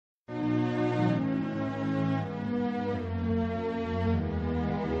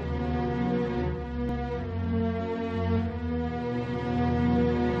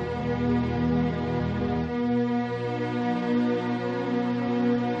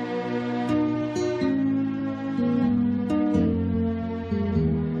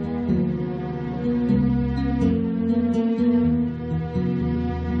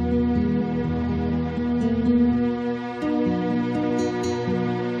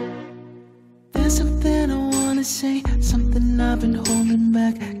say something I've been holding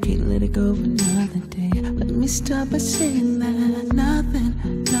back. Can't let it go for another day. Let me start by saying that nothing,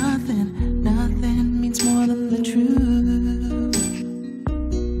 nothing, nothing means more than the truth.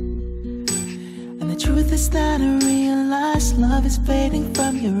 And the truth is that I realize love is fading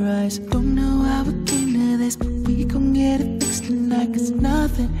from your eyes. Don't know how we came to this, but we gon' get it fixed tonight. Cause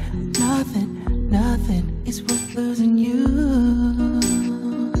nothing, nothing, nothing is worth losing you.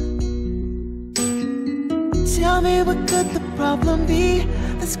 Tell me, what could the problem be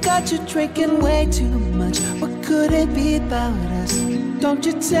that's got you drinking way too much? What could it be about us? Don't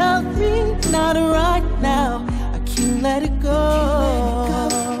you tell me, not right now. I can't let it go.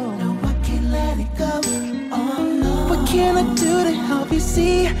 No, I can't let it go. Oh no. What can I do to help you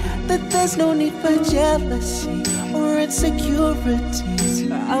see that there's no need for jealousy or insecurities?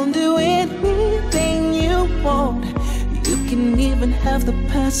 I'll do anything you want. You can even have the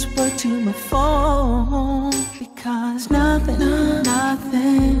password to my phone. Because nothing,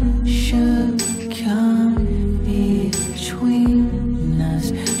 nothing should come between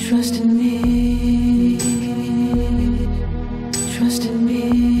us. Trust in me, trust in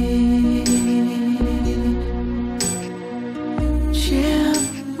me.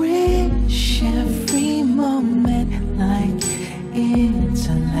 Cherish every moment like it's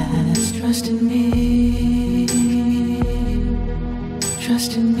our last. Trust in me,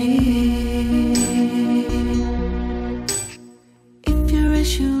 trust in me. If your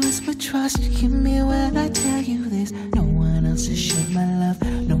issue is with trust, hear me when I tell you this. No one else has shared my love,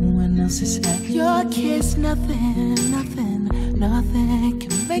 no one else has had your kiss. Nothing, nothing, nothing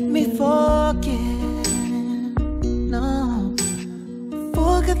can make me forget. No,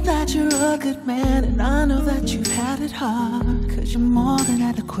 forget that you're a good man, and I know that you've had it hard. Cause you're more than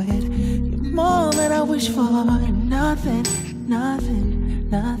adequate, you're more than I wish for. And nothing, nothing,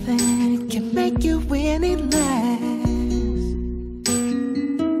 nothing can make you any less.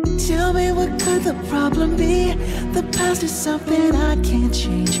 Tell me, what could the problem be? The past is something I can't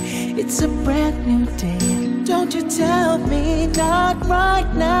change. It's a brand new day. Don't you tell me, not right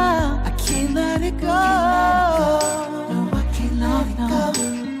now. I can't let it go. No, I can't let it go.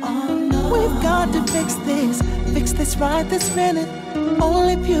 Oh no. We've got to fix this right this minute.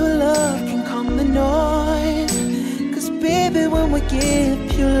 Only pure love can calm the noise. Cause baby, when we give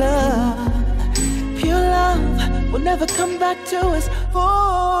pure love will never come back to us.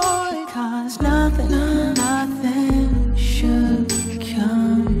 Oh, cause nothing